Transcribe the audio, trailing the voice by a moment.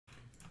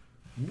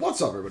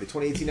What's up, everybody?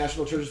 2018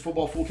 National Treasures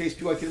Football Full Case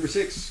PYT number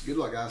 6. Good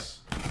luck, guys.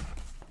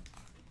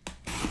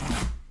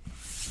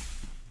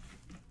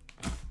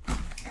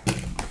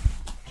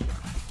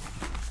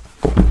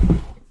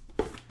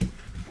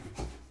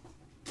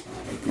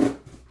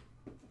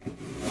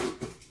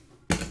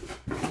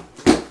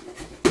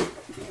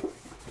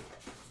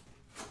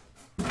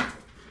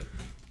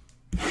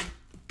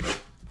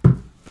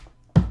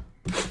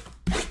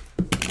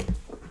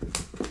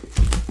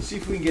 See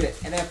if we can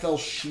get an NFL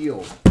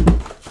Shield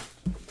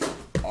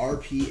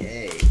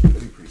RPA.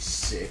 That'd be pretty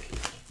sick.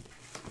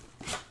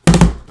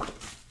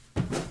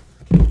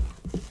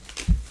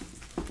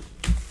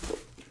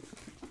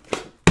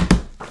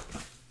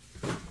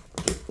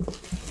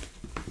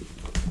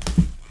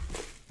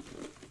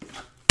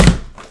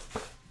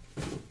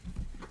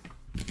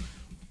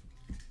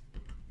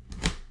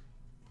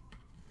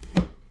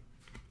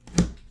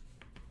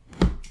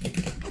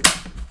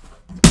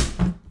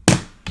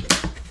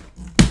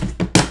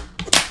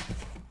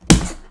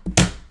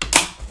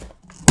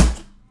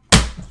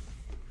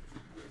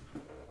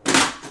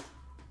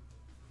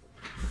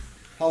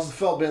 How's the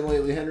felt been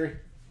lately, Henry?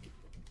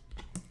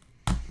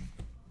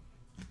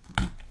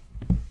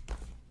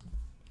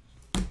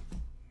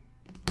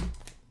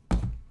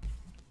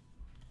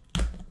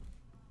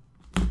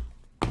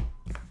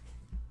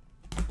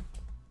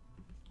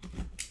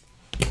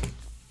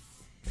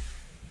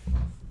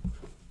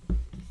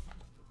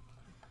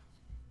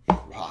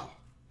 Wow.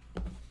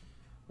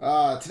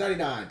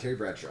 299, Terry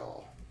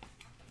Bradshaw.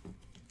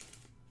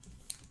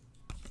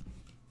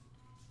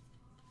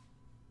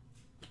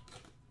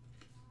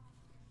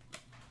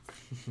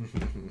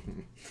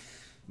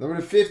 Number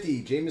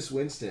 50, Jameis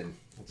Winston.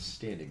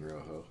 Outstanding,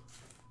 Rojo.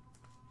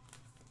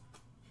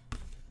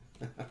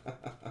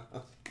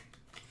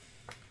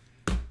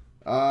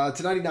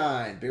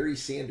 299, Barry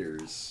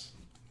Sanders.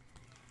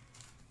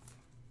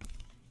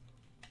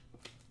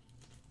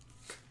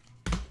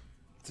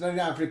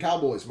 299 for the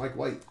Cowboys, Mike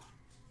White.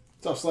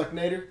 What's up,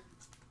 Selectinator?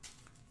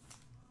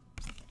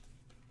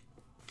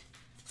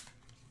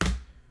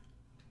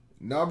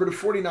 Number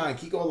 49,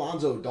 Kiko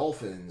Alonso,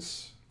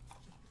 Dolphins.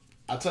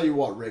 I'll tell you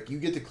what, Rick. You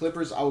get the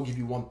Clippers, I will give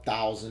you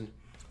 1,000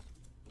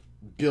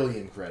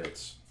 billion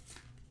credits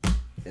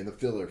in the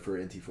filler for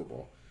NT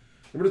Football.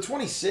 Number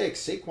 26,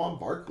 Saquon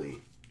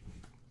Barkley.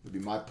 Would be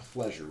my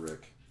pleasure,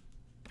 Rick.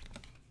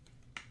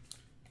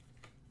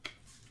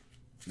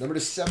 Number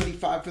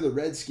 75 for the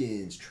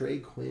Redskins, Trey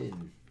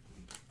Quinn.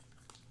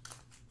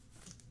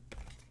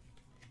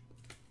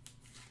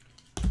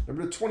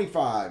 Number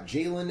 25,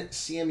 Jalen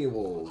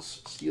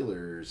Samuels,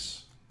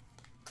 Steelers.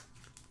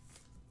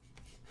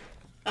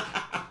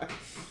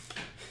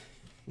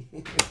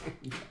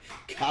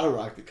 Gotta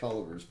rock the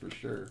colors for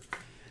sure.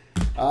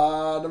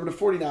 Number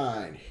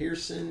 49,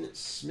 Harrison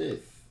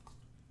Smith,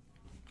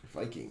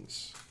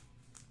 Vikings.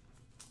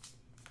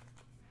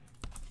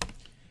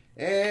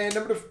 And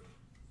number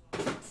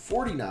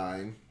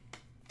 49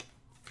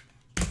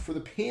 for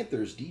the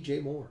Panthers,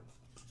 DJ Moore.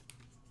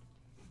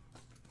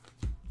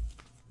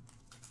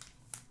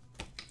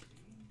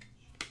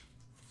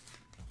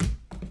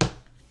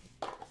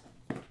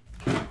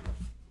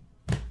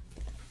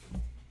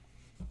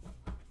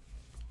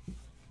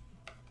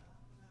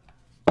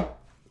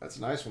 That's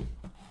a nice one.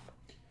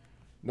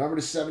 Number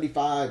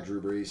 75,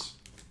 Drew Brees.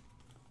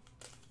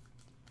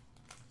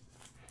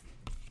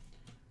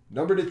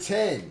 Number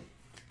 10,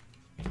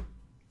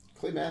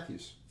 Clay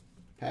Matthews,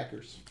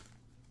 Packers.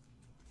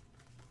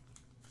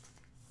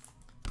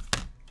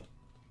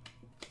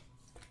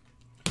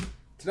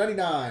 To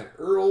 99,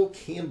 Earl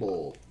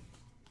Campbell.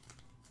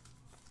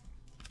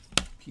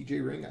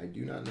 PJ Ring, I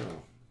do not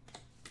know.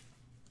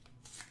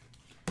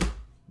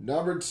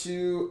 Number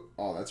 2,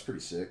 oh, that's pretty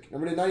sick.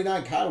 Number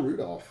 99, Kyle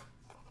Rudolph.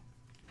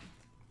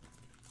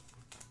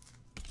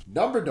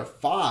 Number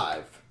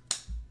 5,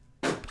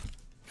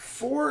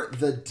 for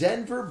the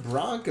Denver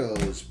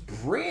Broncos,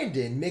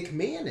 Brandon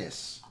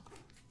McManus.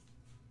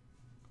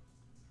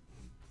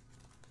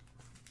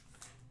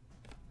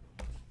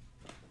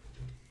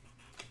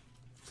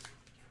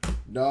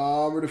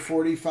 Number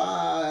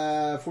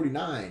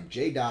 49,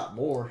 J.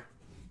 Moore.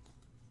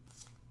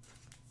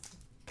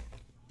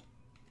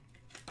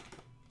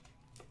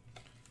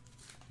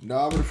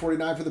 Number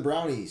 49 for the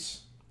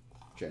Brownies,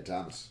 Chad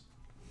Thomas.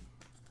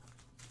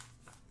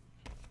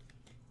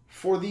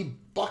 For the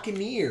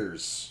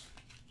Buccaneers,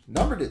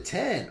 number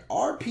 10,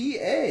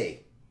 RPA,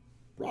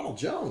 Ronald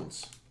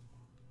Jones.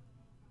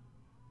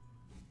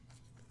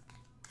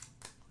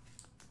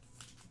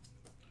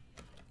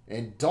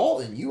 And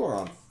Dalton, you are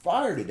on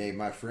fire today,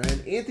 my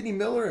friend. Anthony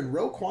Miller and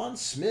Roquan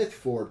Smith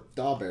for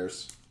the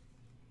Bears.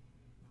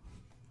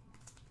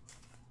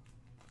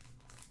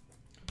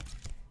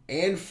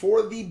 And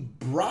for the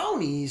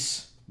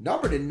Brownies,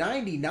 number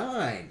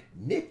 99,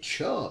 Nick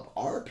Chubb,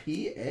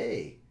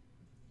 RPA.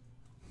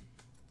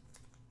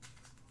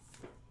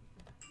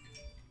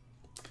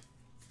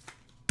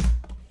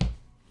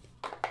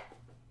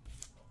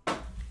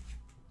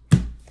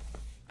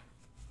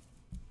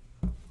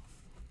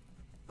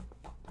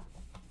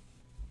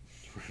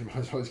 Might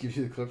as well always give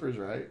you the Clippers,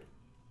 right?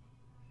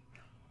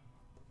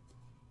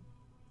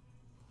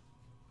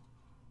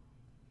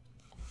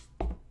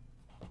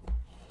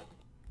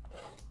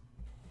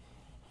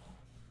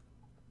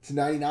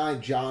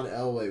 /99, John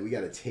Elway. We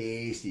got a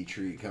tasty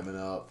treat coming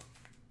up.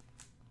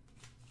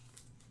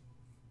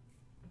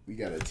 We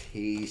got a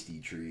tasty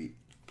treat.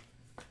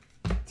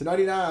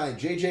 /99,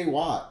 J.J.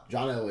 Watt.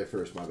 John Elway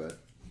first, my bad.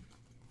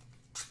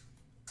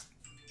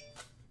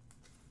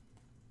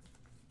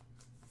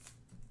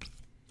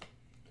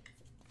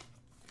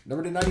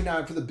 Number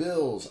 /99 for the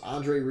Bills,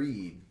 Andre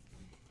Reed.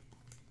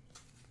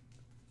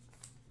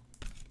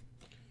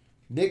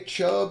 Nick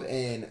Chubb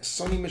and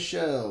Sonny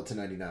Michel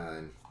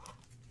 /99.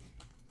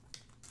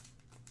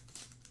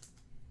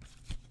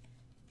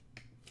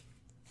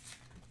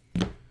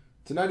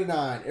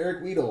 /99,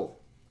 Eric Weedle,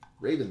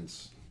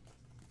 Ravens.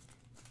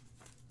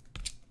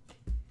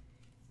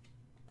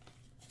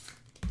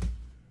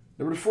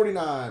 Number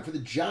 49 for the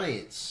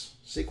Giants,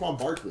 Saquon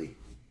Barkley.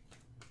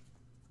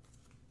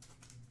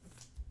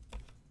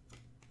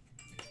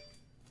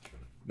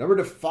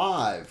 Number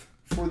 5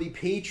 for the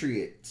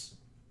Patriots,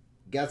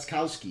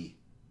 Gostkowski.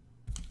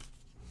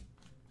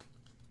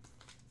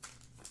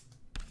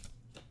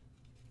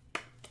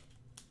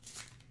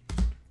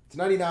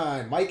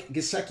 /99, Mike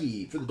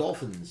Gesicki for the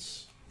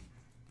Dolphins.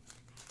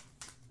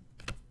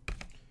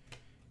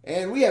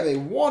 And we have a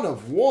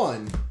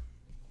 1/1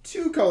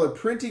 two-color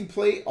printing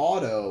plate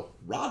auto,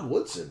 Rod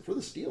Woodson for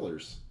the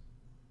Steelers.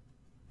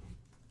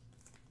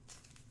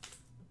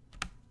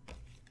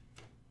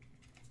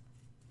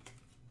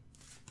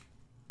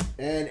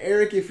 And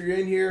Eric, if you're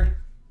in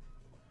here,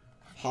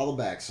 holla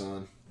back,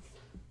 son.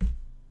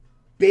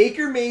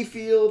 Baker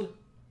Mayfield,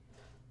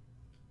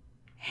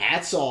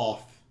 hats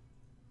off.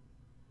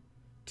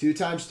 2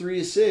 times 3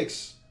 is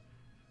 6.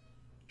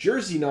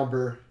 Jersey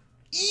number,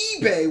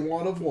 eBay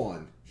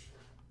 1/1.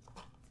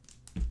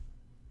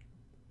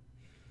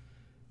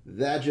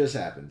 That just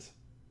happened.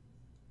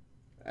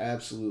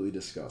 Absolutely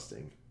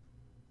disgusting.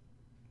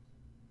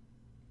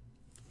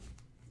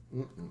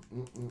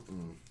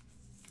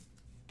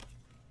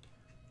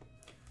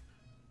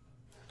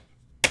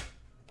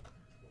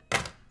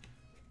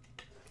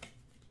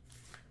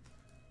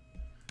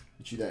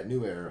 Get you that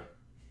new era.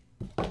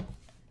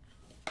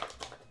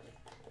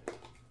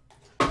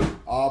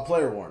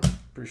 Player worn.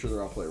 Pretty sure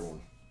they're all player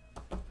worn.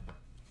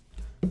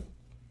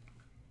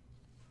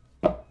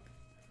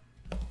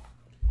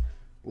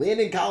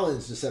 Landon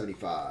Collins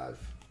 /75.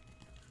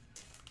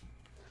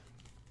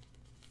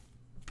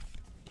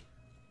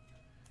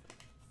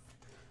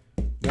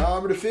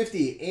 Number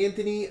 /50,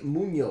 Anthony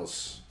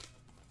Munoz.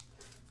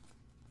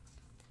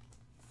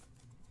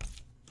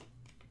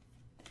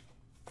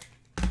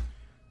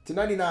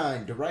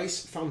 /99,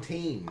 DeRice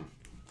Fontaine.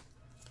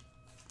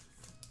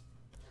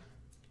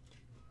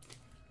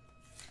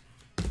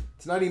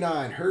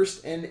 /99,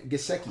 Hurst and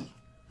Gesicki.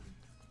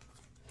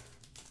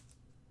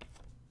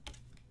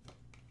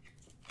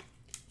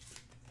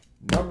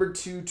 Number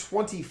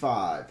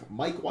 225,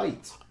 Mike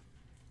White.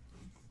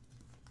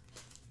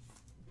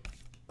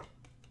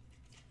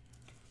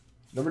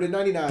 Number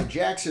 299,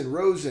 Jackson,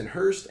 Rosen,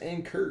 Hurst,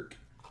 and Kirk.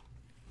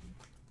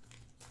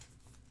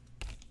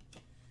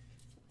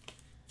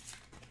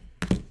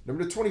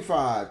 Number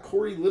 25,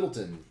 Corey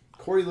Littleton.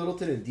 Corey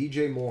Littleton and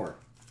DJ Moore.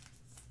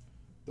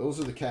 Those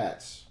are the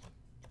cats.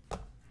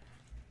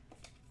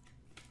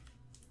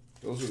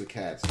 Those are the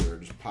cats that are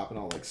just popping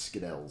out like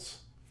skidells.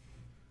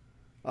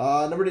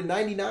 Number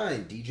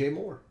 99, DJ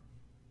Moore.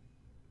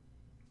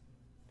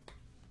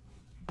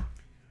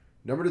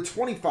 Number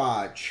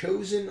 25,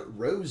 Chosen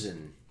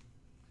Rosen.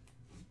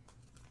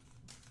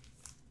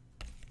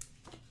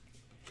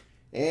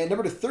 And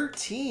number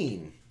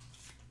 13,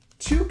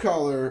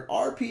 two-color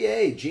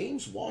RPA,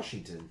 James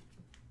Washington.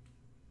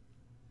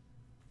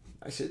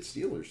 Nice hit,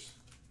 Steelers.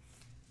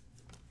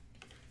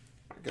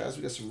 All right, guys,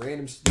 we got some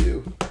randoms to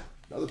do.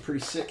 Another pretty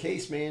sick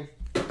case, man.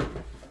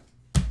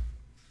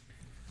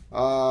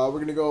 We're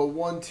going to go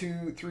 1,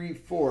 2, 3,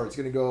 4. It's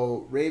going to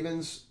go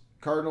Ravens,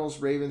 Cardinals,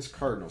 Ravens,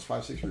 Cardinals.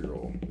 5, 6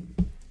 reroll.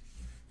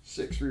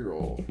 6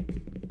 reroll.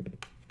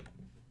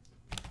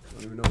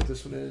 Don't even know what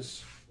this one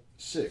is.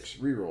 6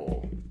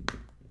 reroll.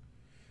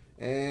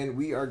 And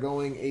we are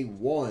going a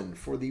 1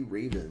 for the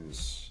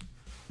Ravens.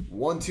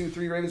 1, 2,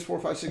 3 Ravens, 4,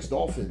 5, 6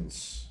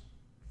 Dolphins.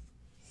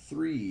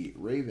 3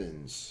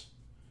 Ravens.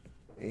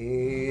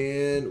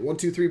 And 1,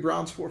 2, 3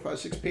 Browns, 4, 5,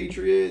 6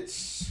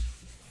 Patriots.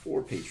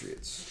 4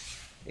 Patriots.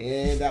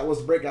 And that was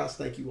the break, guys.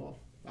 Thank you all.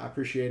 I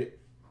appreciate it.